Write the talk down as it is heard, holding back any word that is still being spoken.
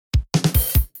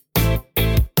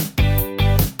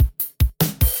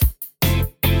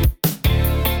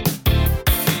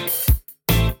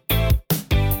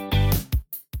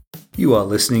You are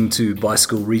listening to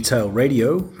Bicycle Retail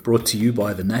Radio, brought to you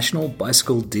by the National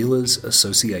Bicycle Dealers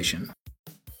Association.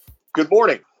 Good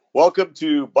morning. Welcome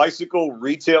to Bicycle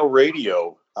Retail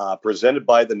Radio, presented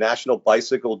by the National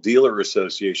Bicycle Dealer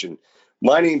Association.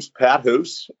 My name's Pat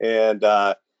Hoos, and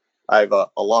I'm a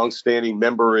long-standing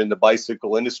member in the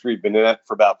bicycle industry. Been in it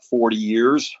for about 40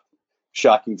 years.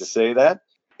 Shocking to say that.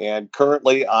 And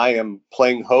currently, I am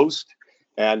playing host.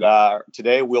 And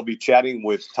today, we'll be chatting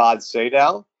with Todd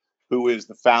Sadow, who is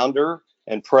the founder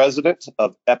and president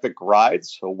of Epic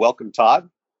Rides. So welcome, Todd.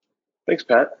 Thanks,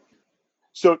 Pat.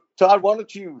 So, Todd, why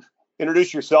don't you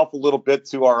introduce yourself a little bit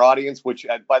to our audience, which,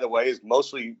 by the way, is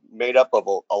mostly made up of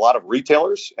a lot of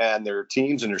retailers and their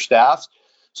teams and their staffs.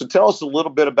 So tell us a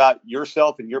little bit about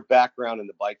yourself and your background in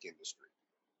the bike industry.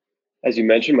 As you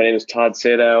mentioned, my name is Todd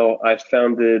Sadow. I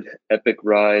founded Epic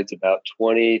Rides about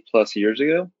 21 years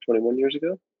ago.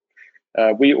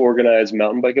 We organize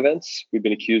mountain bike events. We've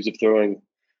been accused of throwing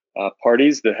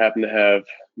parties that happen to have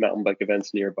mountain bike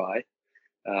events nearby.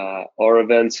 Our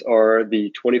events are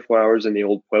the 24 Hours in the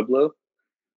Old Pueblo,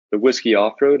 the Whiskey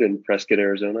Off-Road in Prescott,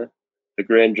 Arizona, the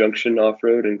Grand Junction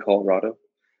Off-Road in Colorado,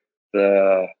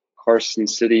 the Carson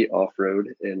City Off-Road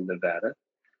in Nevada,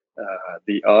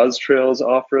 the Oz Trails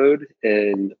Off-Road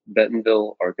in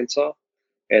Bentonville, Arkansas,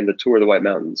 and the Tour of the White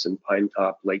Mountains in Pine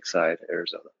Top, Lakeside,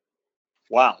 Arizona.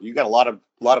 Wow, you got a lot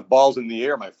of balls in the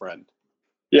air, my friend.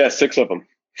 Yeah, 6 of them.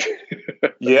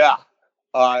 Yeah.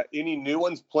 Any new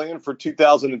ones planned for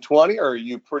 2020, or are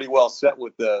you pretty well set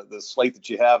with the slate that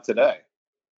you have today?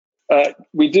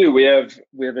 We do. We have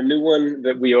a new one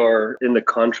that we are in the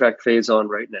contract phase on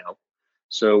right now.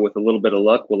 So with a little bit of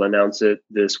luck, we'll announce it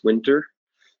this winter,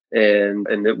 and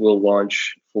it will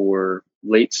launch for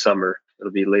late summer.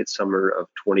 It'll be late summer of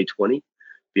 2020.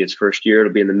 Be its first year.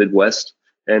 It'll be in the Midwest.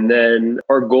 And then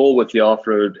our goal with the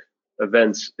off-road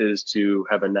events is to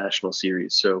have a national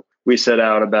series. So we set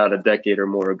out about a decade or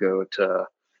more ago to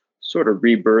sort of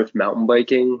rebirth mountain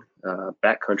biking,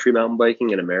 backcountry mountain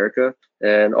biking in America,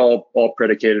 and all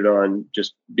predicated on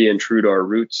just being true to our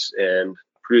roots and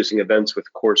producing events with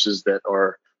courses that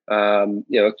are, a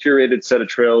curated set of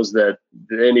trails that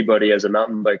anybody as a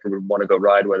mountain biker would want to go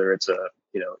ride, whether it's a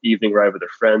evening ride with their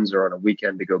friends or on a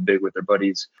weekend to go big with their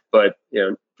buddies. But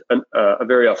a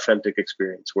very authentic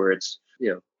experience where it's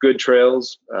good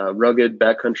trails, rugged,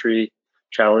 backcountry,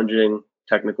 challenging,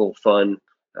 technical, fun,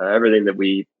 everything that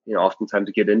we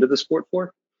oftentimes get into the sport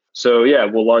for. So yeah,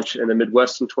 we'll launch in the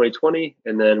Midwest in 2020,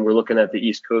 and then we're looking at the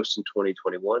East Coast in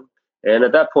 2021. And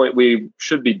at that point, we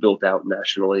should be built out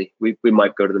nationally. We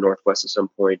might go to the Northwest at some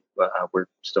point, but we're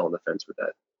still on the fence with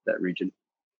that region.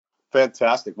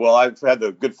 Fantastic. Well, I've had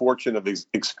the good fortune of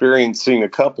experiencing a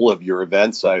couple of your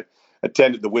events. I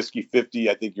attended the Whiskey 50,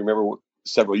 I think you remember,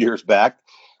 several years back,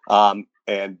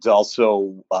 and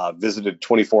also visited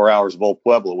 24 Hours of Old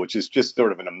Pueblo, which is just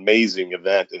sort of an amazing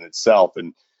event in itself.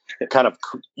 And kind of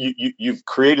you've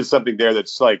created something there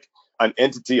that's like an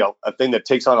entity, a thing that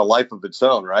takes on a life of its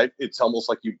own, right? It's almost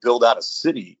like you build out a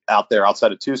city out there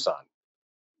outside of Tucson.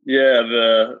 Yeah,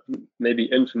 the maybe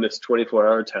infamous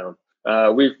 24-hour town.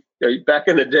 Back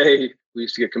in the day, we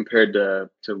used to get compared to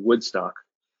Woodstock,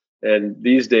 and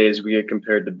these days we get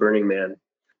compared to Burning Man.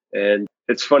 And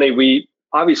it's funny,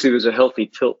 obviously there's a healthy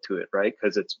tilt to it, right?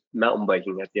 Because it's mountain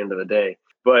biking at the end of the day.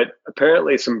 But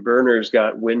apparently some burners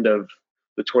got wind of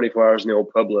the 24 Hours in the Old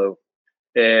Pueblo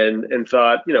and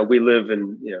thought, we live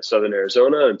in southern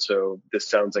Arizona, and so this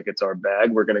sounds like it's our bag.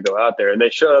 We're going to go out there. And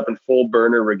they showed up in full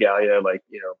burner regalia, like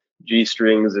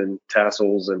G-strings and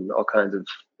tassels and all kinds of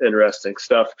interesting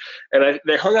stuff. And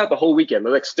they hung out the whole weekend.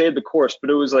 They stayed the course, but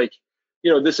it was like,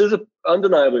 this is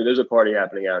undeniably, there's a party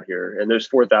happening out here, and there's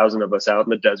 4,000 of us out in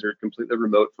the desert, completely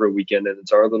remote for a weekend, and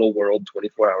it's our little world,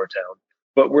 24-hour town.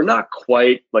 But we're not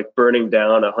quite like burning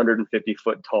down a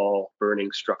 150-foot tall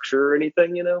burning structure or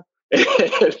anything,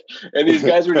 and these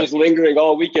guys were just lingering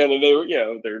all weekend, and they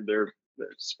were, their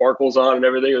sparkles on and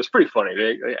everything. It was pretty funny.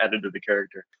 They added to the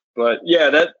character. But yeah,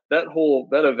 that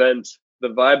event, the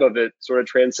vibe of it sort of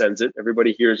transcends it.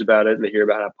 Everybody hears about it, and they hear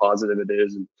about how positive it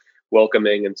is and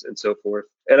welcoming and so forth.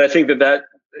 And I think that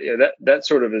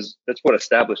sort of that's what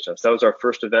established us. That was our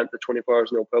first event, the 24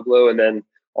 Hours in El Pueblo, and then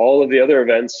all of the other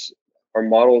events are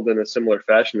modeled in a similar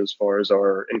fashion as far as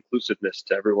our inclusiveness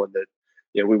to everyone that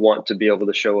we want to be able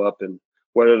to show up, and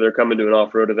whether they're coming to an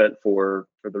off-road event for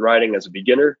the riding as a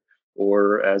beginner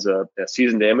or as a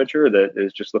seasoned amateur that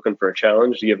is just looking for a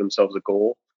challenge to give themselves a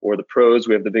goal, or the pros.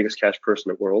 We have the biggest cash purse in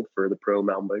the world for the pro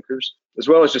mountain bikers, as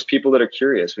well as just people that are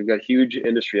curious. We've got huge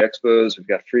industry expos. We've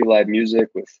got free live music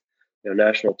with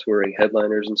national touring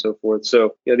headliners and so forth.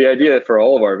 So, the idea for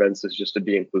all of our events is just to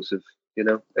be inclusive,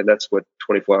 and that's what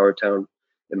 24 Hour Town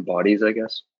embodies, I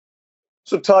guess.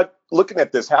 So Todd, looking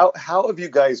at this, how have you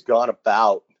guys gone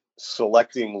about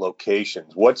selecting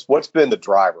locations? What's been the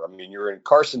driver? I mean, you're in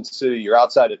Carson City, you're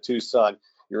outside of Tucson,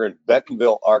 you're in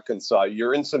Bentonville, Arkansas,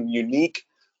 you're in some unique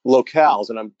locales,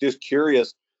 and I'm just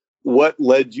curious, what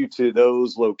led you to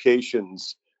those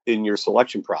locations in your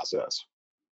selection process?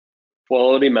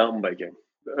 Quality mountain biking.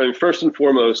 And first and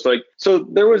foremost, so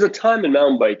there was a time in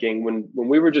mountain biking when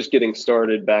we were just getting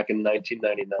started back in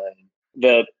 1999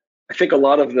 that I think a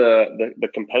lot of the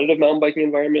competitive mountain biking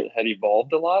environment had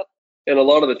evolved a lot. And a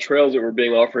lot of the trails that were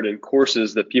being offered in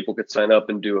courses that people could sign up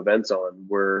and do events on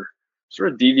were sort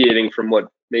of deviating from what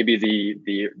maybe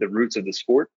the roots of the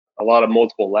sport. A lot of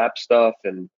multiple lap stuff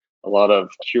and a lot of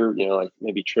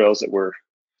maybe trails that were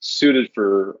suited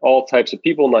for all types of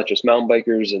people, not just mountain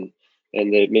bikers, and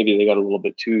maybe they got a little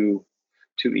bit too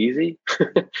easy.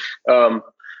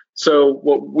 So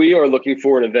what we are looking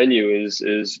for in a venue is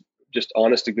just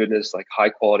honest to goodness, like high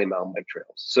quality mountain bike trails.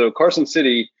 So Carson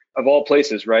City, of all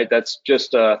places, right? That's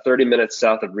just 30 minutes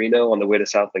south of Reno on the way to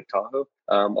South Lake Tahoe.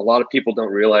 A lot of people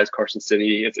don't realize Carson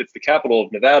City, it's the capital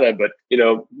of Nevada, but,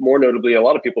 more notably, a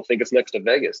lot of people think it's next to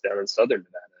Vegas down in southern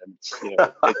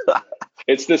Nevada. And,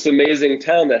 it's this amazing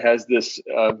town that has this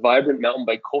vibrant mountain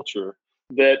bike culture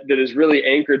that is really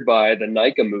anchored by the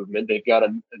NICA movement. They've got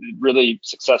a really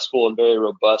successful and very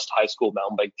robust high school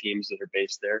mountain bike teams that are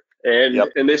based there.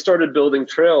 And they started building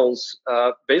trails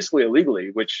basically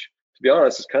illegally, which, to be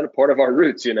honest, is kind of part of our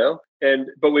roots,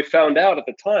 but we found out at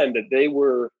the time that they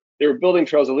were building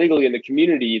trails illegally, and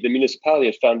the municipality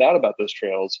had found out about those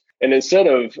trails. And instead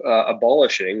of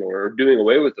abolishing or doing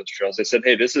away with those trails, they said,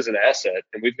 hey, this is an asset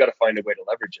and we've got to find a way to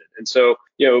leverage it. And so,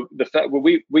 the fact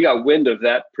we got wind of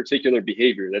that particular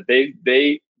behavior, that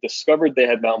they discovered they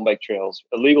had mountain bike trails,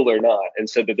 illegal or not, and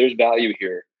said that there's value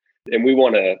here. And we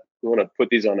want to put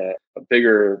these on a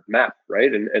bigger map,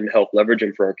 right? And help leverage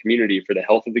them for our community, for the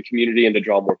health of the community, and to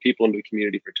draw more people into the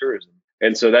community for tourism.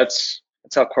 And so that's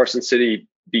how Carson City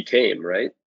became, right?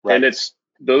 And it's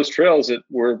those trails that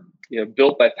were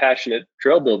built by passionate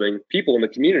trail building people in the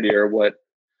community are what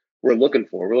we're looking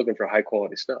for. We're looking for high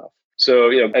quality stuff.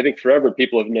 So I think forever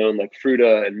people have known like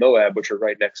Fruita and Moab, which are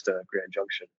right next to Grand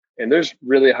Junction, and there's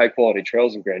really high quality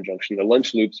trails in Grand Junction. The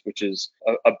Lunch Loops, which is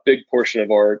a big portion of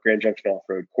our Grand Junction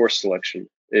off-road course selection,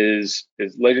 is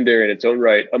legendary in its own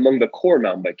right among the core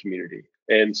mountain bike community.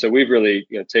 And so we've really,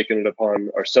 taken it upon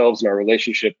ourselves and our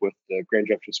relationship with the Grand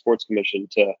Junction Sports Commission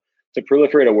to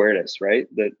proliferate awareness, right?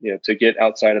 That, to get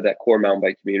outside of that core mountain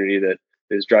bike community that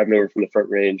is driving over from the Front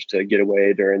Range to get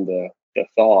away during the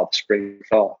spring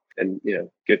thaw, and,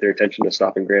 get their attention to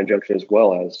stop in Grand Junction as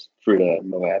well as Fruita,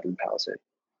 Moab, and Palisade.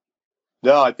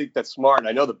 No, I think that's smart. And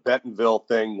I know the Bentonville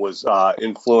thing was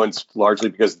influenced largely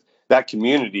because that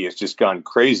community has just gone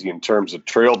crazy in terms of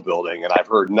trail building. And I've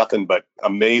heard nothing but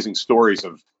amazing stories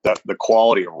of the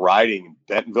quality of riding in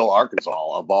Bentonville,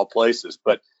 Arkansas, of all places.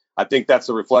 But I think that's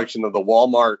a reflection of the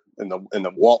Walmart and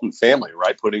the Walton family,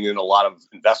 right? Putting in a lot of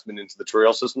investment into the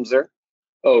trail systems there.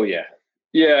 Oh, yeah.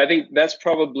 Yeah, I think that's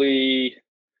probably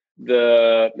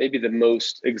maybe the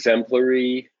most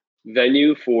exemplary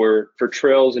venue for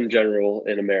trails in general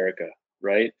in America,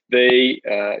 right? They,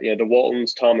 the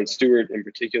Waltons, Tom and Stuart in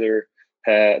particular,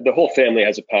 the whole family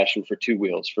has a passion for two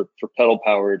wheels, for pedal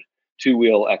powered two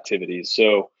wheel activities.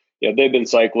 So, they've been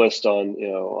cyclists on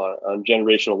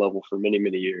generational level for many,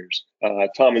 many years.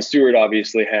 Tom and Stuart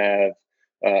obviously have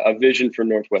a vision for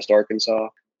Northwest Arkansas.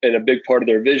 And a big part of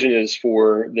their vision is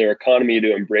for their economy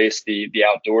to embrace the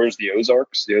outdoors, the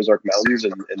Ozark Mountains,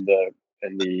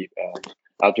 and the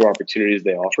outdoor opportunities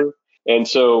they offer. And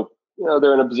so,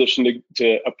 they're in a position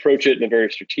to approach it in a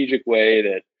very strategic way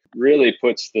that really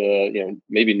puts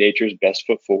maybe nature's best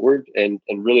foot forward, and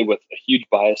really with a huge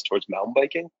bias towards mountain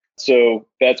biking. So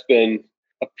that's been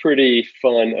a pretty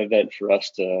fun event for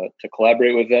us to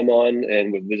collaborate with them on,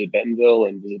 and with Visit Bentonville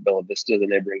and Visit Bella Vista, the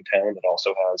neighboring town that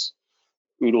also has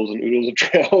oodles and oodles of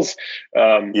trails.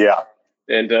 And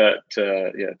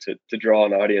to draw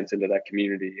an audience into that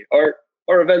community.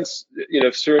 Our events,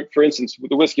 for instance,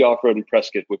 the Whiskey Off-Road in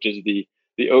Prescott, which is the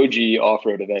OG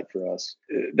off-road event for us,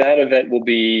 that event will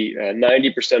be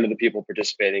 90% of the people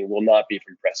participating will not be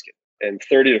from Prescott, and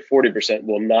 30 to 40%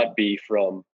 will not be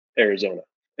from Arizona.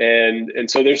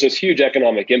 And so there's this huge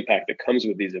economic impact that comes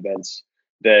with these events,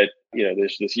 that,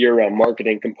 there's this year-round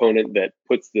marketing component that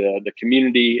puts the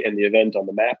community and the event on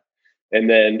the map. And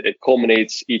then it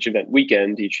culminates each event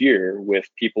weekend each year with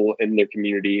people in their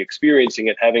community experiencing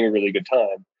it, having a really good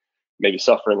time, maybe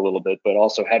suffering a little bit, but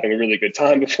also having a really good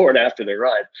time before and after their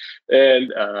ride.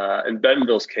 And in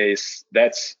Bentonville's case,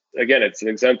 that's, again, it's an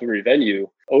exemplary venue.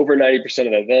 Over 90%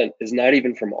 of the event is not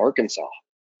even from Arkansas.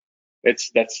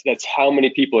 That's how many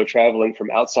people are traveling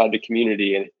from outside the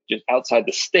community and just outside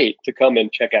the state to come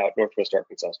and check out Northwest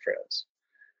Arkansas trails.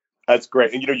 That's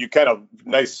great. And, you kind of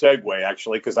nice segue,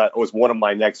 actually, because that was one of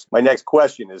my next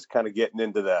question is kind of getting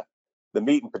into the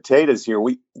meat and potatoes here.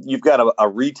 You've got a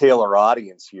retailer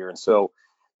audience here. And so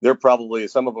they're probably,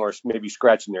 some of them are maybe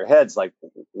scratching their heads like,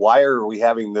 why are we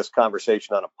having this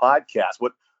conversation on a podcast?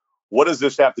 What does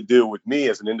this have to do with me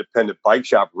as an independent bike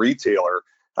shop retailer?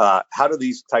 How do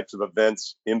these types of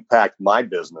events impact my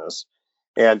business?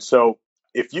 And so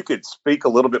if you could speak a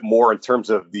little bit more in terms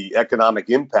of the economic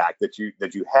impact that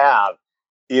you have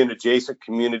in adjacent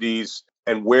communities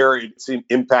and where it's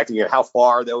impacting and how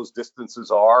far those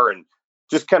distances are, and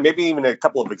just kind of maybe even a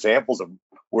couple of examples of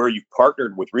where you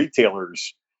partnered with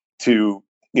retailers to,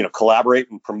 collaborate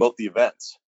and promote the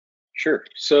events. Sure.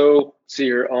 So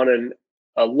you're on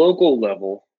a local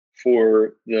level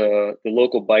for the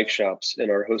local bike shops in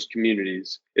our host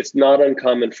communities. It's not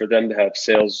uncommon for them to have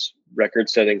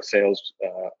record-setting sales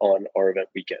on our event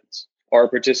weekends. Our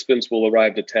participants will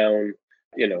arrive to town.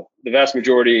 The vast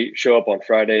majority show up on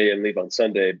Friday and leave on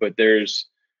Sunday, but there's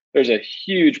a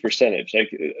huge percentage. Like,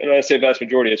 and when I say vast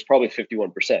majority, it's probably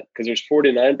 51%, because there's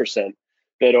 49%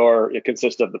 that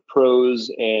consist of the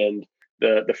pros and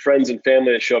the friends and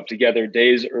family that show up together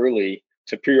days early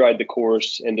to pre-ride the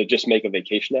course and to just make a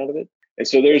vacation out of it. And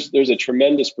so there's a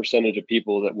tremendous percentage of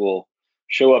people that will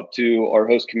show up to our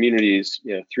host communities,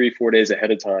 3-4 days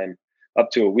ahead of time,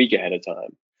 up to a week ahead of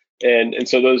time. And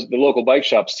so the local bike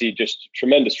shops see just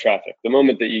tremendous traffic the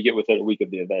moment that you get within a week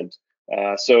of the event.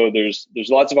 So there's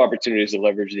lots of opportunities to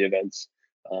leverage the events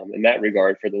in that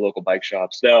regard for the local bike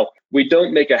shops. Now, we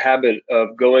don't make a habit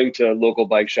of going to local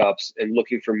bike shops and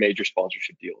looking for major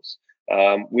sponsorship deals.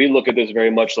 We look at this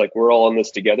very much like we're all in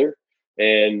this together,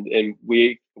 and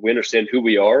we understand who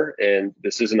we are, and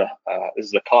this is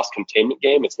a cost containment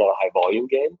game. It's not a high volume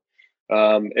game.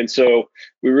 And so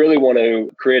we really want to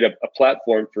create a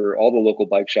platform for all the local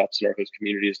bike shops in our host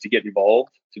communities to get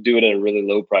involved, to do it at a really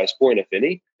low price point, if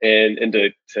any, and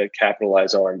to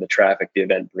capitalize on the traffic the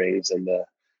event brings and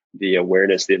the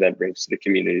awareness the event brings to the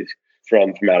community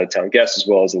from out of town guests, as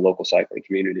well as the local cycling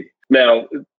community. Now,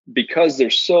 because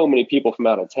there's so many people from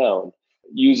out of town,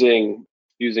 using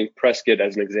Prescott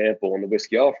as an example and the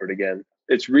Whiskey Alford again,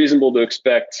 it's reasonable to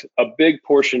expect a big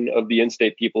portion of the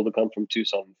in-state people to come from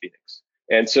Tucson and Phoenix.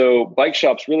 And so bike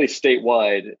shops really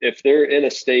statewide, if they're in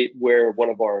a state where one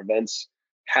of our events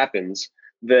happens,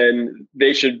 then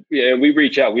they should, we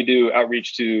reach out, we do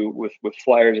outreach with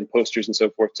flyers and posters and so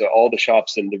forth to all the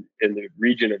shops in the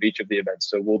region of each of the events.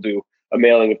 So we'll do a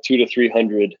mailing of 200 to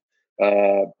 300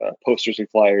 posters and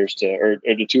flyers to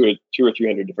 200 or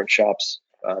 300 different shops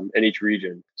in each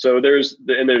region. So there's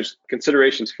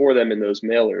considerations for them in those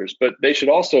mailers, but they should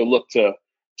also look to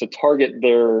target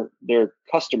their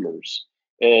customers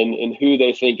and who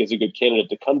they think is a good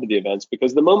candidate to come to the events,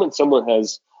 because the moment someone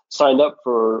has signed up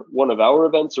for one of our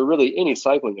events or really any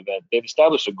cycling event, they've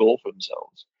established a goal for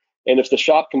themselves. And if the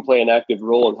shop can play an active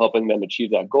role in helping them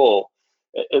achieve that goal,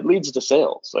 it leads to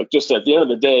sales. Like, just at the end of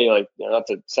the day, like, not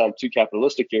to sound too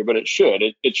capitalistic here, but it should,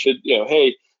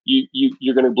 hey,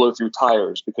 you're going to blow through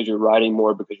tires because you're riding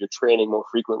more, because you're training more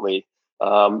frequently,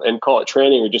 and call it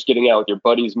training or just getting out with your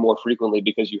buddies more frequently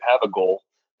because you have a goal.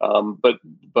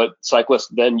 But cyclists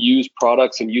then use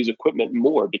products and use equipment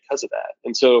more because of that.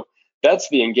 And so that's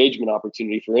the engagement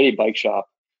opportunity for any bike shop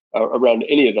around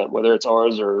any event, whether it's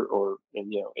ours or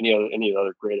any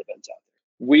other great events out there.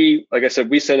 Like I said,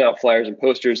 we send out flyers and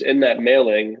posters in that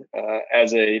mailing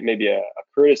as maybe a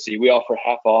courtesy. We offer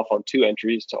half off on 2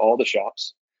 entries to all the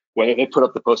shops, whether they put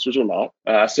up the posters or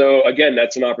not. So again,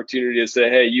 that's an opportunity to say,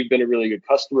 hey, you've been a really good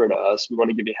customer to us. We want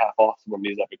to give you half off on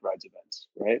these Epic Rides events,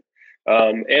 right?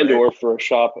 Or for a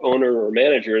shop owner or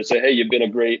manager to say, hey, you've been a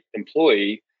great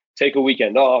employee. Take a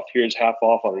weekend off. Here's half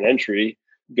off on an entry.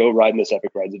 Go ride in this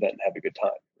Epic Rides event and have a good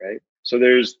time, right? So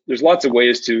there's lots of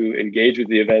ways to engage with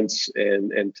the events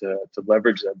and to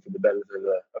leverage them for the benefit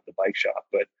of the bike shop.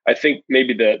 But I think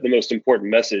maybe the most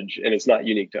important message, and it's not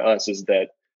unique to us, is that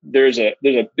there's a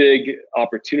big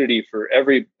opportunity for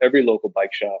every local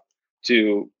bike shop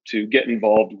to get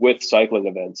involved with cycling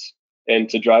events and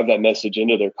to drive that message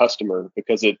into their customer,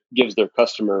 because it gives them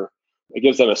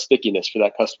a stickiness for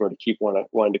that customer to keep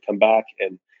wanting to come back,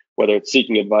 and whether it's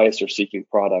seeking advice or seeking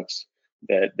products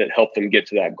that help them get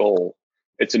to that goal.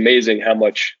 It's amazing how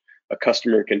much a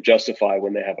customer can justify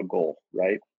when they have a goal,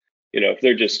 right? if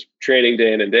they're just training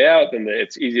day in and day out, then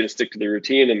it's easy to stick to the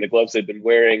routine, and the gloves they've been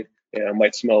wearing,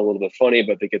 might smell a little bit funny,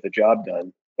 but they get the job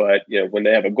done. But, when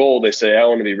they have a goal, they say, I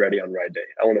want to be ready on ride day.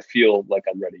 I want to feel like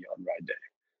I'm ready on ride day.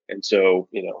 And so,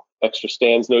 extra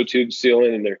stands, no tube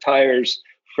sealing in their tires,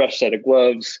 fresh set of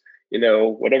gloves,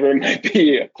 whatever it might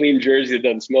be, a clean jersey that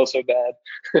doesn't smell so bad.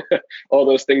 All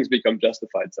those things become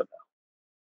justified somehow.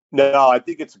 No, I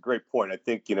think it's a great point. I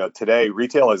think, today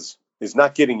retail is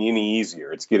not getting any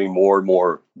easier. It's getting more and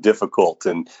more difficult.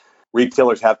 And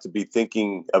retailers have to be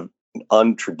thinking of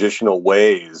untraditional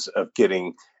ways of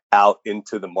getting out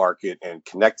into the market and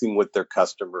connecting with their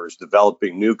customers,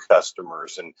 developing new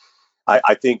customers. And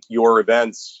I think your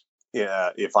events,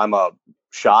 if I'm a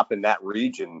shop in that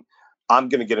region, I'm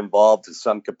going to get involved to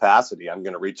some capacity. I'm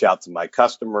going to reach out to my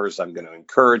customers. I'm going to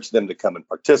encourage them to come and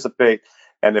participate.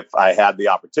 And if I had the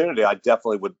opportunity, I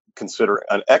definitely would consider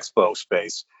an expo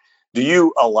space. Do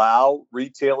you allow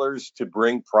retailers to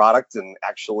bring product and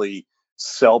actually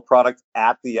sell product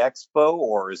at the expo,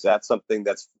 or is that something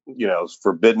that's,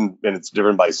 forbidden and it's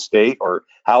driven by state, or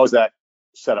how is that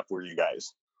set up for you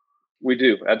guys? We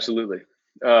do, absolutely.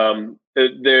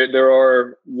 There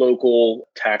are local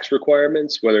tax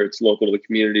requirements, whether it's local to the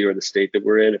community or the state that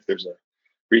we're in, if there's a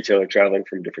retailer traveling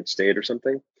from a different state or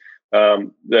something,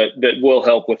 that will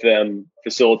help with them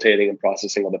facilitating and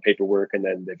processing all the paperwork, and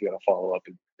then they've got to follow up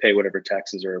and pay whatever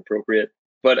taxes are appropriate.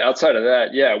 But outside of that,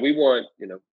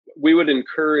 we would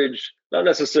encourage not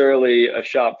necessarily a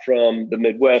shop from the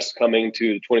Midwest coming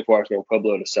to the 24 Hour Snow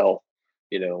Pueblo to sell,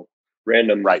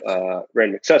 random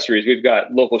accessories. We've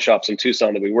got local shops in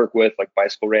Tucson that we work with, like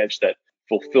Bicycle Ranch, that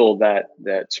fulfill that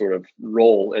sort of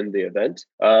role in the event.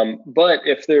 But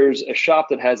if there's a shop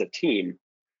that has a team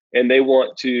and they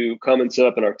want to come and set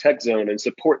up in our tech zone and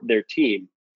support their team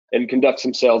and conduct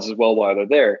some sales as well while they're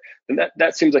there, then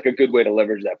that seems like a good way to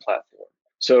leverage that platform.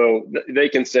 So they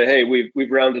can say, hey,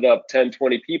 we've rounded up 10,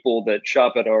 20 people that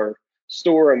shop at our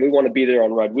store, and we want to be there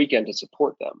on Ride Weekend to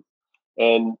support them.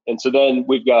 And so then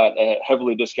we've got a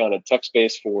heavily discounted tech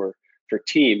space for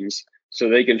teams, so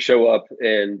they can show up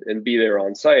and be there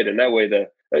on site. And that way the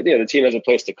team has a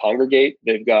place to congregate.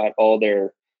 They've got all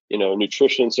their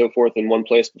nutrition and so forth in one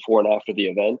place before and after the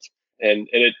event. And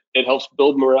it helps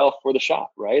build morale for the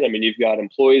shop, right? I mean, you've got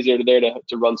employees that are there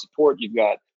to run support. You've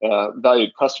got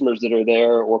valued customers that are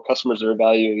there, or customers that are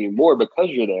valuing you more because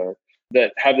you're there,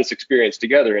 that have this experience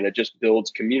together, and it just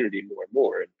builds community more and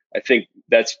more. And I think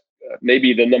that's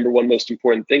maybe the number one most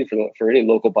important thing for any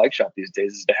local bike shop these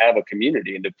days, is to have a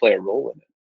community and to play a role in it.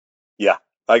 Yeah,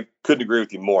 I couldn't agree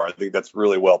with you more. I think that's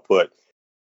really well put.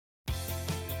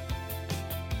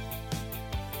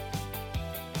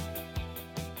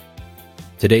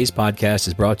 Today's podcast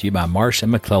is brought to you by Marsh &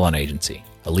 McClellan Agency,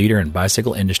 a leader in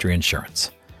bicycle industry insurance.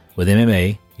 With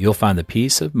MMA, you'll find the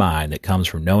peace of mind that comes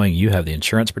from knowing you have the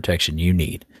insurance protection you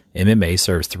need. MMA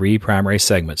serves three primary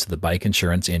segments of the bike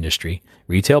insurance industry: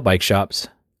 retail bike shops,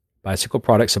 bicycle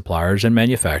product suppliers and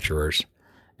manufacturers,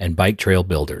 and bike trail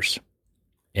builders.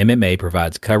 MMA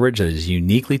provides coverage that is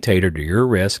uniquely tailored to your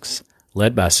risks,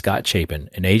 led by Scott Chapin,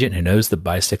 an agent who knows the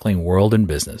bicycling world and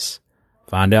business.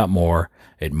 Find out more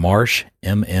at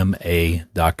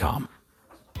marshmma.com.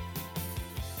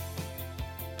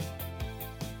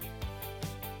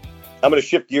 I'm going to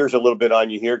shift gears a little bit on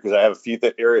you here, because I have a few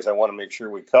areas I want to make sure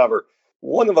we cover.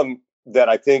 One of them that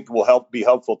I think will be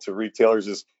helpful to retailers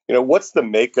is, what's the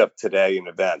makeup today in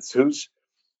events?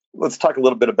 Let's talk a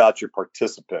little bit about your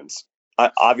participants.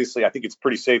 Obviously, I think it's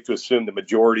pretty safe to assume the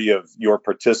majority of your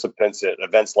participants at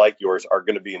events like yours are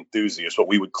going to be enthusiasts, what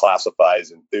we would classify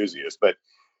as enthusiasts. But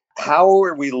how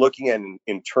are we looking at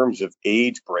in terms of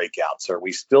age breakouts? Are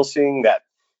we still seeing that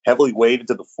heavily weighted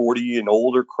to the 40 and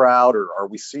older crowd, or are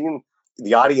we seeing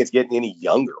the audience getting any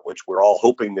younger, which we're all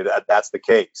hoping that's the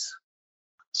case?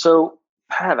 So,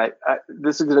 Pat,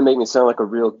 this is going to make me sound like a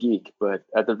real geek, but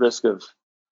at the risk of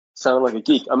sounding like a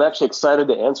geek, I'm actually excited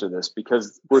to answer this,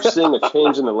 because we're seeing a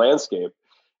change in the landscape.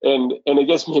 And it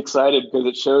gets me excited because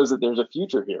it shows that there's a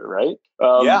future here, right?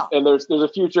 Yeah. And there's a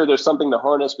future, there's something to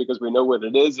harness because we know what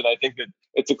it is. And I think that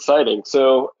it's exciting.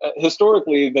 So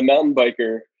historically, the mountain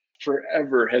biker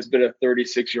forever has been a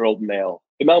 36-year-old male.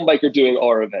 The mountain biker doing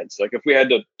our events. Like, if we had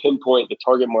to pinpoint the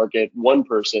target market, one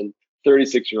person,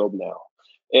 36-year-old male.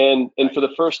 And for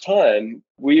the first time,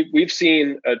 we've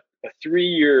seen a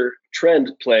 3-year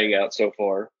trend playing out so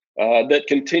far that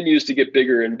continues to get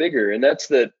bigger and bigger. And that's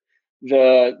that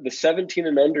the 17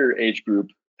 and under age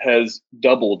group has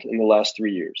doubled in the last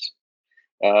 3 years.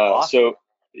 Awesome. So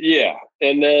yeah,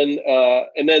 and then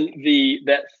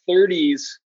that 30s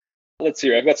Let's see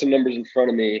here. I've got some numbers in front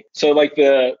of me. So like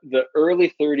the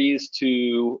early 30s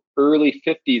to early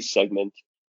 50s segment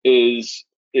is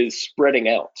spreading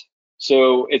out.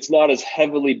 So it's not as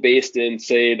heavily based in,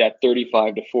 say, that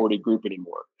 35 to 40 group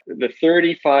anymore. The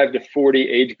 35 to 40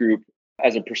 age group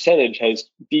as a percentage has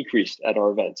decreased at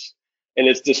our events. And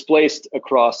it's displaced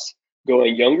across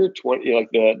going younger, like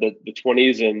the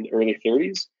 20s and early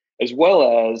 30s, as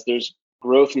well as there's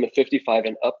growth in the 55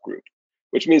 and up group,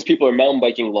 which means people are mountain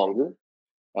biking longer.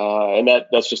 And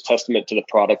that's just testament to the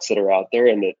products that are out there,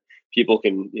 and that people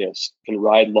can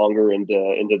ride longer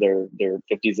into their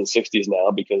 50s and 60s now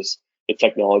because the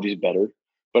technology is better.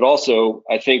 But also,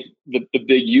 I think the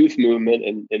big youth movement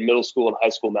in middle school and high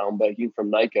school mountain biking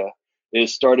from NICA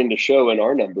is starting to show in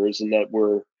our numbers, and that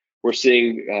we're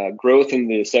seeing growth in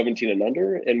the 17 and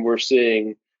under, and we're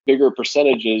seeing bigger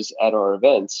percentages at our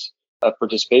events of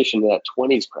participation in that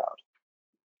 20s crowd.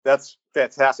 That's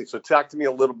fantastic. So talk to me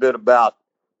a little bit about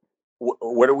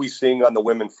what are we seeing on the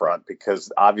women front?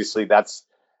 Because obviously that's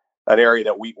an area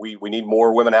that we need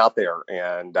more women out there.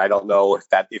 And I don't know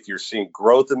if you're seeing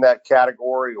growth in that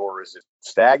category, or is it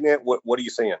stagnant? What are you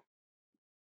seeing?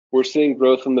 We're seeing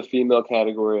growth in the female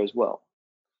category as well.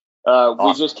 Awesome.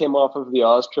 We just came off of the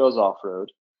Oz Trails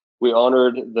Off-Road. We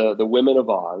honored the Women of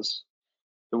Oz.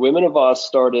 The Women of Oz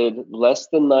started less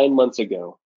than 9 months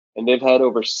ago, and they've had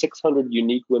over 600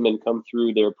 unique women come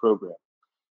through their program.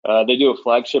 They do a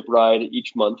flagship ride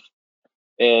each month,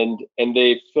 and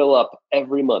they fill up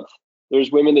every month.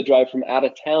 There's women that drive from out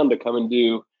of town to come and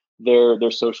do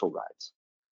their social rides.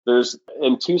 There's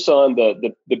in Tucson,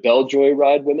 the Belljoy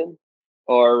Ride women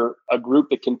are a group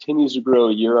that continues to grow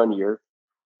year on year,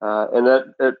 and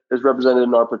that is represented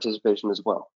in our participation as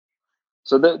well.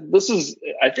 So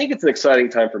I think it's an exciting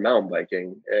time for mountain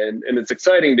biking, and it's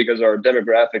exciting because our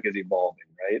demographic is evolving,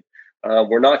 right?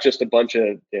 We're not just a bunch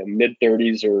of mid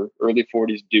 30s or early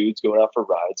 40s dudes going out for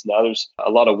rides. Now there's a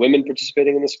lot of women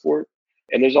participating in the sport,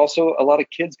 and there's also a lot of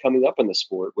kids coming up in the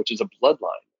sport, which is a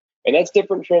bloodline. And that's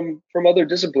different from other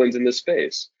disciplines in this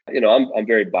space. I'm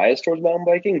very biased towards mountain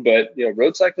biking, but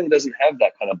road cycling doesn't have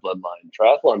that kind of bloodline.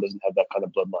 Triathlon doesn't have that kind of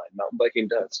bloodline. Mountain biking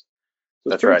does. So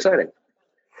that's pretty exciting.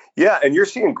 Yeah, and you're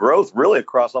seeing growth really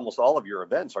across almost all of your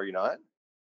events, are you not?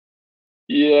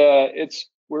 Yeah,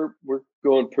 we're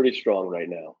going pretty strong right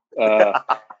now.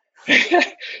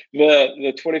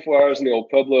 The 24 hours in the Old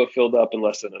Pueblo filled up in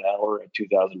less than an hour at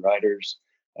 2,000 riders.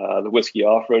 The Whiskey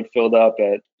Off-Road filled up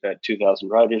at 2,000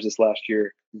 riders this last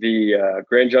year. The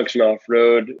Grand Junction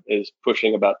Off-Road is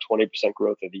pushing about 20%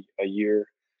 growth a year.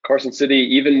 Carson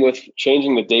City, even with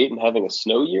changing the date and having a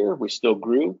snow year, we still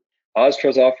grew. Oz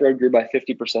Trails Off-Road grew by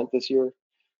 50% this year.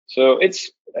 So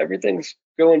everything's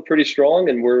going pretty strong,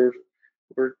 and we're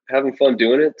having fun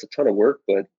doing it. It's a ton of work,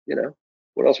 but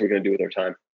what else are we going to do with our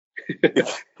time?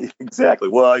 Exactly.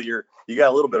 Well, you got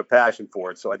a little bit of passion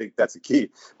for it, so I think that's the key.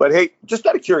 But hey, just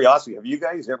out of curiosity, have you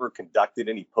guys ever conducted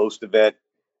any post-event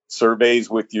surveys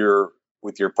with your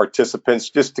participants,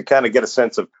 just to kind of get a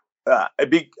sense of? I'd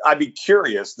be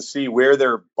curious to see where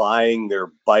they're buying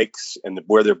their bikes and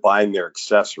where they're buying their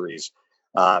accessories.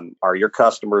 Are your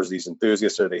customers, these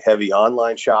enthusiasts, are they heavy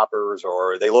online shoppers,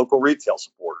 or are they local retail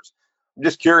supporters? I'm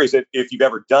just curious if you've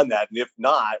ever done that, and if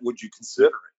not, would you consider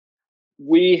it?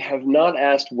 We have not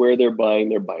asked where they're buying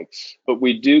their bikes, but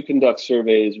we do conduct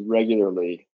surveys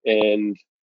regularly, and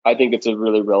I think it's a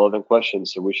really relevant question.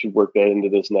 So we should work that into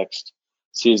this next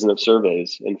season of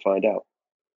surveys and find out.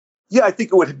 Yeah, I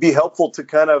think it would be helpful to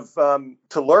kind of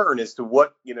to learn as to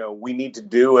what we need to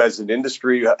do as an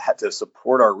industry to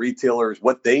support our retailers,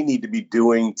 what they need to be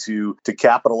doing to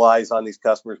capitalize on these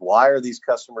customers. Why are these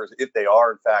customers, if they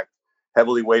are in fact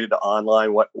heavily weighted to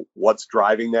online, what's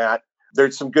driving that?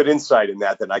 There's some good insight in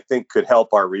that I think could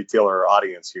help our retailer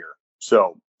audience here.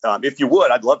 So if you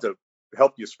would, I'd love to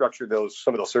help you structure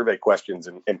some of those survey questions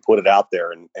and put it out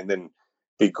there, and then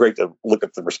be great to look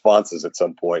at the responses at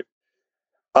some point.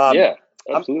 Yeah,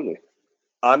 absolutely.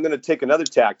 I'm going to take another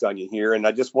tact on you here, and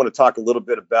I just want to talk a little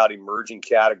bit about emerging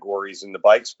categories in the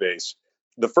bike space.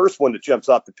 The first one that jumps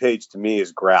off the page to me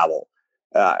is gravel.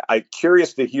 I'm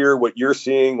curious to hear what you're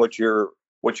seeing, what you're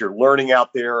learning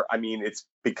out there. I mean, it's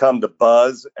become the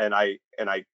buzz, and I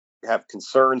have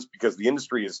concerns because the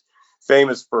industry is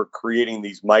famous for creating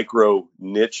these micro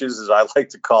niches, as I like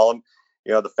to call them.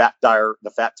 The fat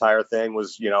tire thing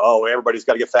was, everybody's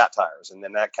got to get fat tires, and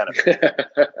then that kind of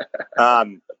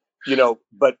thing.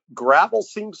 But gravel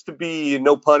seems to be,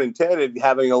 no pun intended,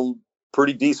 having a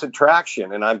pretty decent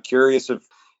traction, and I'm curious if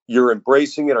you're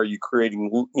embracing it. Are you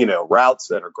creating, routes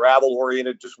that are gravel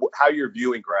oriented? Just how you're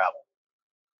viewing gravel.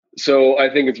 So I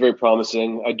think it's very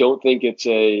promising. I don't think it's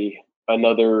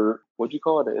another what'd you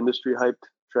call it? An industry hyped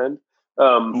trend?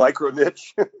 Micro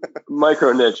niche.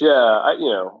 Micro niche. Yeah.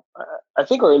 I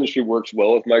think our industry works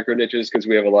well with micro niches because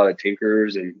we have a lot of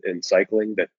tinkerers in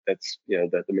cycling that's,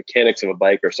 that the mechanics of a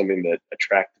bike are something that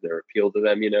attract their appeal to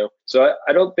them, So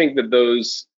I don't think that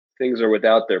those things are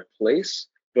without their place,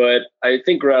 but I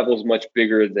think gravel is much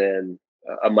bigger than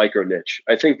a micro niche.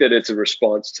 I think that it's a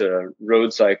response to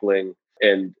road cycling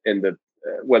and the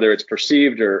whether it's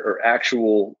perceived or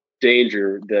actual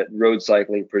danger that road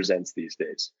cycling presents these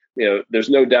days. There's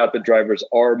no doubt that drivers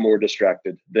are more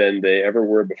distracted than they ever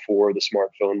were before the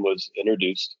smartphone was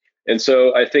introduced. And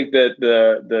so I think that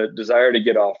the desire to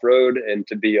get off road and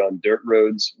to be on dirt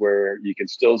roads where you can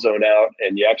still zone out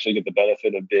and you actually get the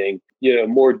benefit of being,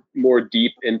 more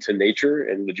deep into nature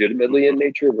and legitimately in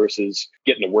nature versus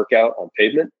getting a workout on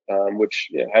pavement, which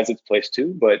has its place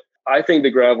too. But I think the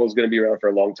gravel is going to be around for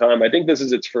a long time. I think this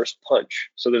is its first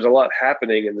punch. So there's a lot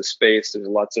happening in the space. There's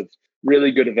lots of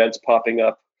really good events popping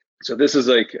up. So this is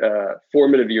like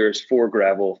formative years for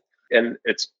gravel, and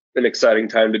it's an exciting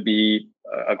time to be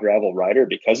a gravel rider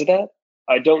because of that.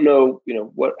 I don't know,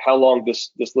 how long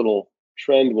this little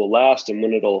trend will last and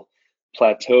when it'll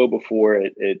plateau before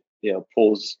it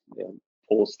pulls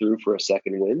through for a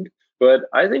second wind. But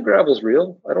I think gravel's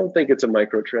real. I don't think it's a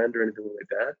micro trend or anything like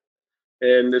that.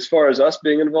 And as far as us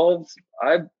being involved,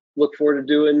 I look forward to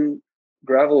doing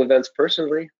gravel events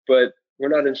personally, but we're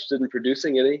not interested in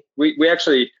producing any. We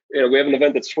actually, we have an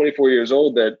event that's 24 years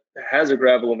old that has a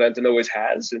gravel event and always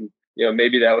has. And,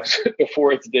 maybe that was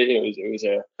before its day. It was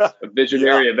a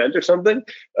visionary event or something.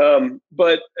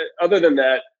 But other than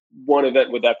that, one event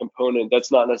with that component,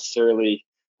 that's not necessarily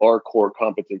our core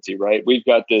competency, right? We've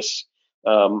got this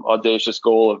audacious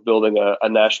goal of building a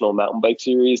national mountain bike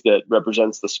series that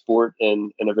represents the sport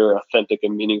in a very authentic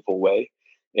and meaningful way.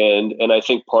 And I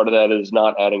think part of that is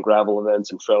not adding gravel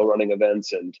events and trail running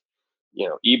events and,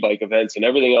 e-bike events and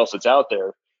everything else that's out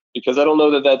there, because I don't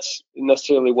know that that's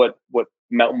necessarily what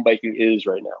mountain biking is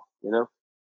right now,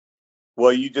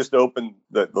 Well, you just opened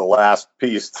the last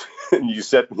piece and you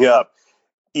set me up.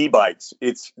 E-bikes,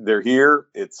 they're here.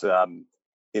 It's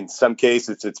in some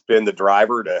cases, it's been the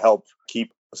driver to help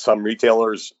keep some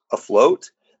retailers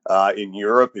afloat. In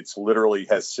Europe, it's literally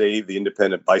has saved the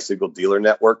independent bicycle dealer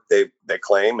network, they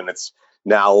claim, and it's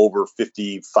now over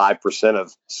 55%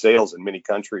 of sales in many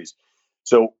countries.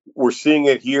 So we're seeing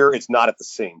it here. It's not at the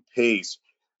same pace,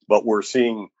 but we're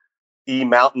seeing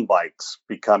e-mountain bikes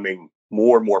becoming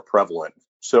more and more prevalent.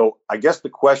 So I guess the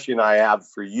question I have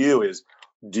for you is,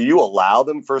 do you allow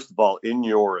them, first of all, in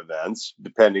your events,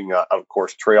 depending, of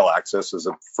course, trail access is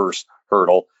a first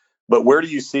hurdle, but where do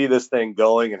you see this thing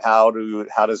going and how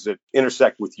does it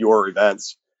intersect with your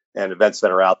events and events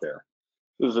that are out there?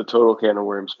 This is a total can of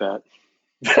worms, Pat.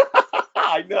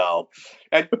 I know.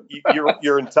 And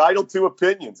you're entitled to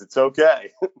opinions. It's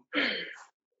okay.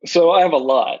 So I have a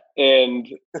lot, and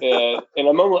I'm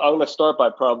going to start by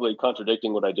probably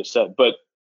contradicting what I just said. But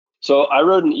so I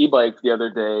rode an e-bike the other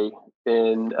day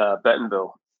in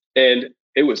Bentonville, and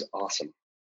it was awesome.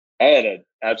 I had an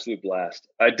absolute blast.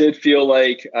 I did feel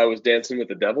like I was dancing with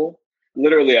the devil.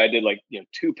 Literally, I did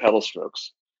 2 pedal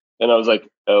strokes, and I was like,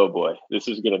 "Oh boy, this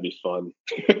is going to be fun."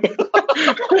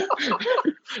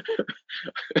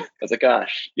 I was like,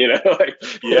 "Gosh, yeah."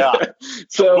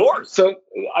 So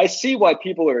I see why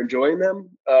people are enjoying them,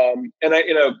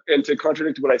 and to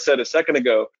contradict what I said a second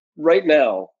ago, right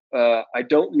now, I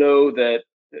don't know that.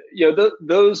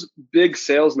 Those big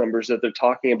sales numbers that they're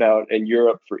talking about in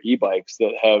Europe for e-bikes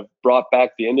that have brought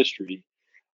back the industry,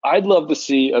 I'd love to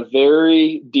see a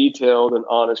very detailed and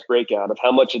honest breakout of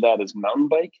how much of that is mountain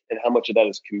bike and how much of that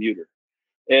is commuter.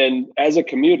 And as a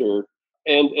commuter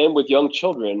and with young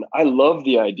children, I love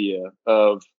the idea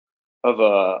of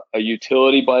a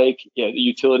utility bike, a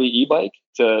utility e-bike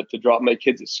to drop my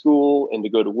kids at school and to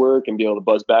go to work and be able to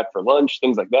buzz back for lunch,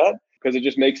 things like that, because it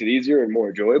just makes it easier and more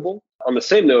enjoyable. On the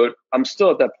same note, I'm still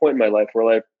at that point in my life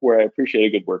where I appreciate a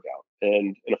good workout.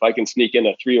 And if I can sneak in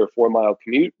a 3 or 4 mile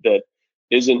commute that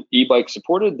isn't e-bike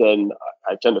supported, then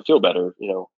I tend to feel better,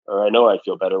 or I know I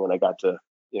feel better when I got to,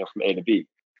 from A to B.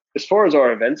 As far as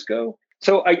our events go,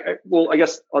 so I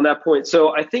guess on that point,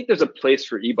 so I think there's a place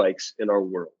for e-bikes in our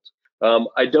world.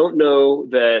 I don't know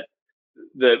that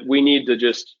we need to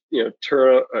just,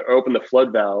 open the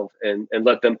flood valve and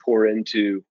let them pour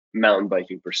into mountain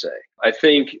biking per se. I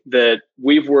think that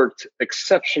we've worked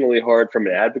exceptionally hard from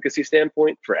an advocacy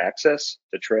standpoint for access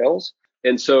to trails.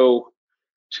 And so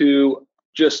to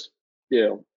just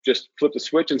flip the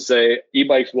switch and say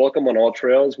e-bikes welcome on all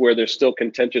trails where there's still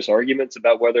contentious arguments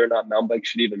about whether or not mountain bikes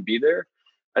should even be there,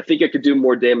 I think it could do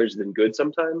more damage than good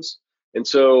sometimes. And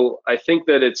so I think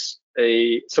that it's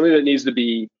something that needs to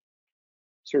be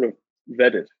sort of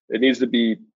vetted. It needs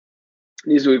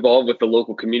to evolve with the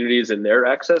local communities and their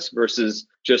access versus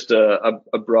just a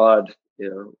broad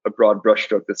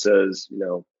brushstroke that says,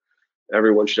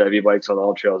 everyone should have e-bikes on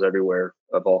all trails everywhere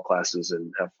of all classes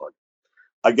and have fun.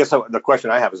 I guess the question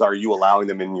I have is, are you allowing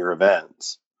them in your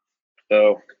events?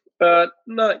 Oh,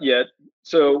 not yet.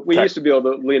 So we used to be able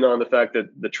to lean on the fact that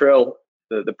the trail,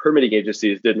 the permitting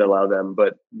agencies didn't allow them,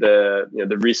 but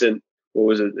the recent, what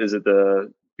was it? Is it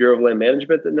the Bureau of Land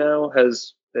Management that now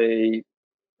has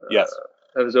yes,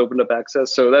 has opened up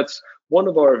access? So that's one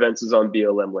of our events is on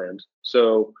BLM land.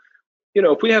 So,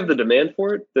 if we have the demand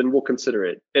for it, then we'll consider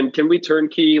it. And can we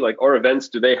turnkey, like our events,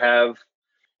 do they have,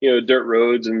 dirt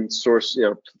roads and source,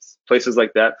 places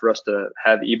like that for us to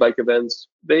have e-bike events?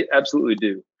 They absolutely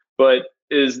do. But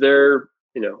are there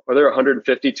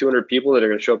 150, 200 people that are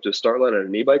going to show up to a start line on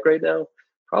an e-bike right now?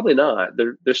 Probably not.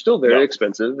 They're still very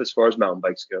expensive as far as mountain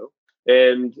bikes go.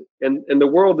 And the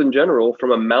world in general,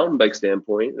 from a mountain bike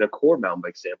standpoint and a core mountain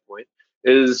bike standpoint,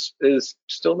 is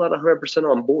still not 100%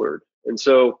 on board. And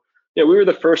so, we were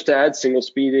the first to add single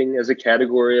speeding as a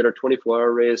category at our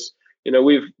 24-hour race.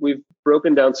 We've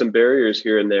broken down some barriers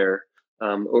here and there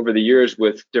over the years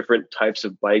with different types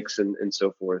of bikes and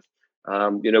so forth.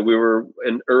 We were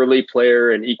an early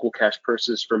player in equal cash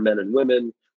purses for men and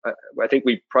women. I think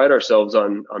we pride ourselves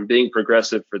on being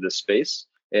progressive for this space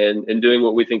and doing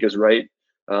what we think is right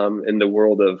in the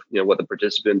world of what the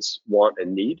participants want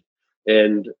and need.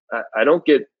 And I don't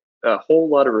get a whole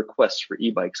lot of requests for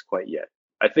e-bikes quite yet.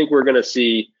 I think we're going to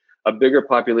see a bigger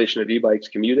population of e-bikes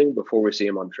commuting before we see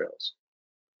them on trails.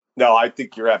 No, I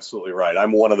think you're absolutely right.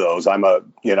 I'm one of those. I'm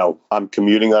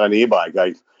commuting on an e-bike.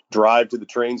 I drive to the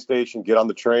train station, get on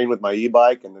the train with my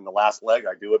e-bike, and then the last leg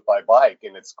I do it by bike,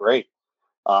 and it's great.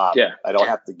 I don't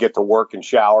have to get to work and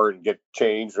shower and get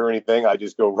changed or anything. I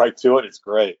just go right to it. It's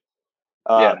great.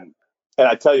 And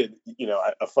I tell you,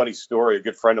 a funny story. A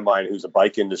good friend of mine who's a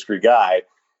bike industry guy,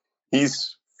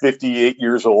 he's 58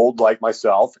 years old like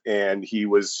myself, and he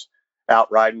was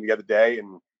out riding the other day,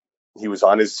 and he was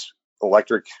on his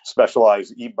electric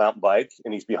specialized e-mountain bike,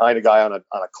 and he's behind a guy on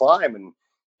a climb, and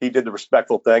he did the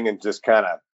respectful thing and just kind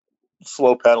of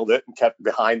slow pedaled it and kept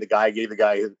behind the guy, gave the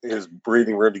guy his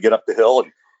breathing room to get up the hill.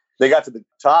 And they got to the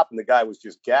top, and the guy was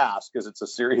just gassed because it's a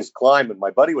serious climb. And my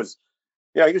buddy was,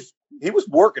 he was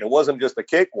working. It wasn't just a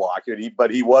cakewalk, but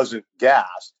he wasn't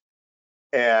gassed.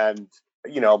 And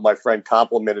my friend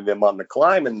complimented him on the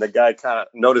climb, and the guy kind of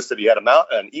noticed that he had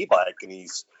an e-bike, and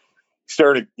he's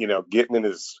started, getting in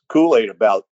his Kool-Aid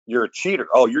about, you're a cheater.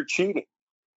 Oh, you're cheating.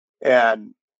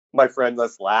 And my friend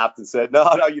just laughed and said, no,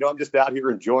 I'm just out here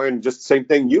enjoying just the same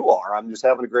thing you are. I'm just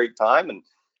having a great time, and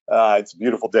it's a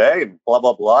beautiful day, and blah,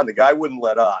 blah, blah. And the guy wouldn't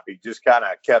let up. He just kind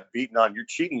of kept beating on, you're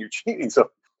cheating.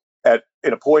 So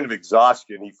in a point of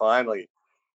exhaustion,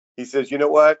 he says, you know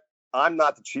what? I'm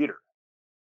not the cheater.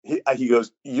 He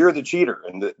goes, you're the cheater.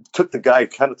 And the guy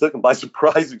kind of took him by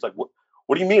surprise. He's like, what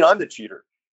do you mean I'm the cheater?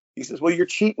 He says, well, you're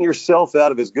cheating yourself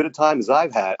out of as good a time as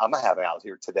I'm having out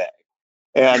here today.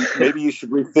 And maybe you should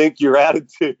rethink your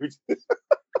attitude.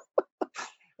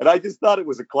 And I just thought it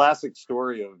was a classic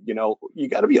story of, you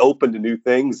got to be open to new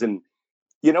things. And,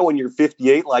 when you're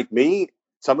 58 like me,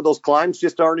 some of those climbs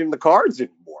just aren't in the cards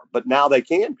anymore, but now they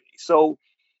can be. So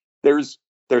there's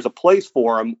a place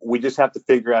for them. We just have to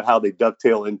figure out how they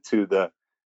dovetail into the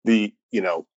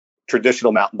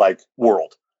traditional mountain bike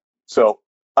world. So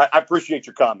I appreciate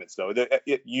your comments, though.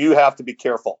 You have to be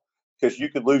careful because you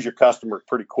could lose your customer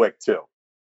pretty quick too.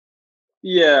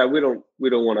 Yeah, we don't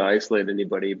want to isolate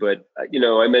anybody, but I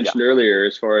mentioned earlier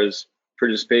as far as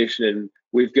participation, and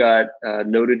we've got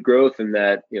noted growth in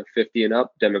that 50 and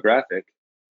up demographic,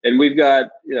 and we've got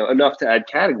enough to add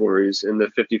categories in the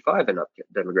 55 and up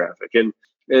demographic,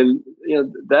 and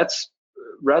that's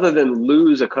rather than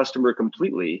lose a customer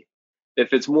completely.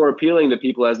 If it's more appealing to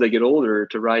people as they get older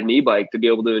to ride an e-bike to be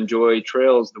able to enjoy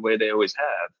trails the way they always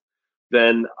have,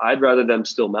 then I'd rather them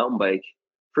still mountain bike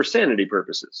for sanity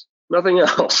purposes. Nothing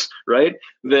else, right?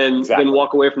 Than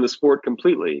walk away from the sport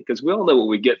completely, because we all know what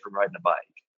we get from riding a bike.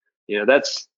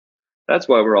 That's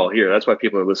why we're all here. That's why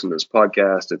people are listening to this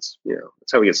podcast. It's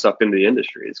that's how we get sucked into the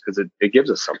industry. It's because it gives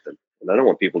us something, and I don't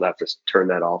want people to have to turn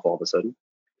that off all of a sudden.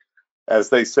 As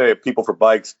they say, people for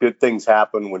bikes, good things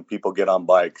happen when people get on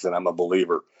bikes, and I'm a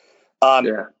believer.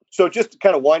 So just to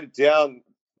kind of wind it down,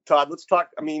 Todd, let's talk.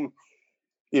 I mean,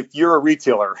 if you're a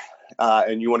retailer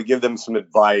and you want to give them some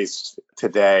advice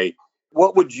today,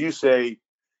 what would you say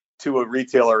to a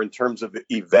retailer in terms of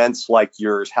events like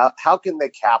yours? How can they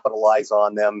capitalize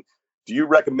on them? Do you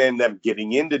recommend them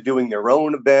getting into doing their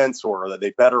own events, or are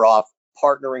they better off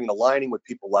partnering and aligning with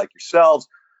people like yourselves.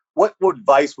 What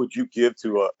advice would you give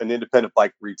to an independent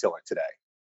bike retailer today?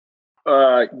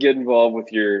 Get involved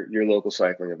with your local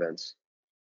cycling events.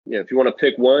 If you want to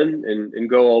pick one and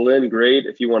go all in, great.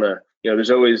 If you want to,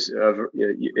 there's always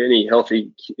any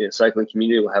healthy cycling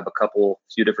community will have a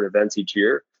few different events each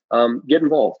year. Get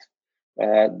involved.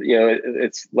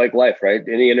 It's like life, right?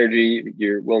 Any energy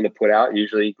you're willing to put out,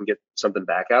 usually you can get something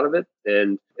back out of it.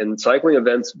 And cycling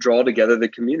events draw together the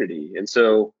community. And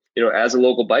so, as a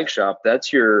local bike shop, that's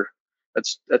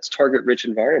target rich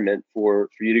environment for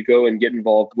you to go and get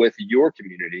involved with your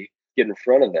community, get in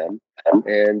front of them,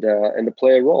 and to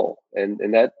play a role. And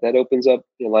that opens up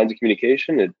lines of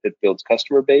communication. It builds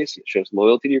customer base. It shows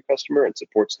loyalty to your customer and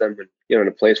supports them in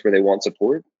a place where they want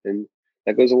support. And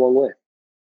that goes a long way.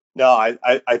 No,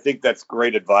 I think that's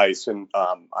great advice. And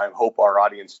I hope our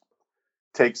audience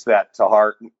takes that to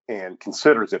heart and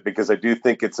considers it, because I do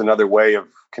think it's another way of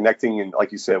connecting. And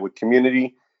like you said, with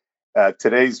community,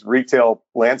 today's retail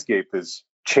landscape is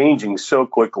changing so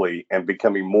quickly and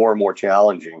becoming more and more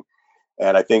challenging.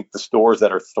 And I think the stores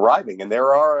that are thriving, and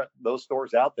there are those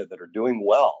stores out there that are doing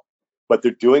well, but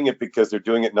they're doing it because they're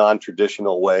doing it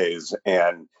non-traditional ways.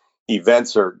 And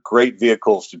events are great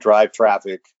vehicles to drive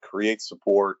traffic, create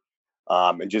support,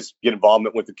 and just get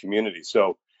involvement with the community.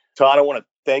 So, Todd, I want to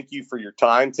thank you for your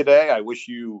time today. I wish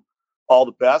you all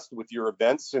the best with your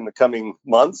events in the coming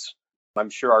months. I'm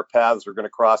sure our paths are going to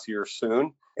cross here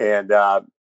soon. And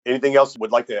anything else you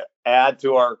would like to add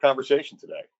to our conversation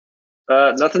today?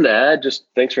 Nothing to add. Just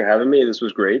thanks for having me. This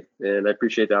was great, and I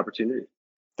appreciate the opportunity.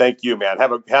 Thank you, man.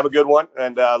 Have a good one,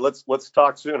 and let's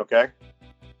talk soon. Okay.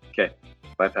 Okay.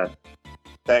 Bye, Pat.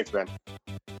 Thanks, man.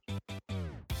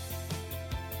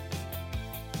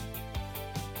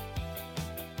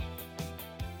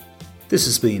 This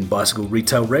has been Bicycle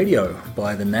Retail Radio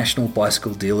by the National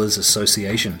Bicycle Dealers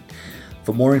Association.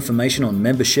 For more information on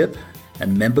membership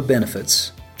and member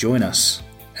benefits, join us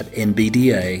at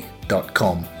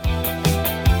nbda.com.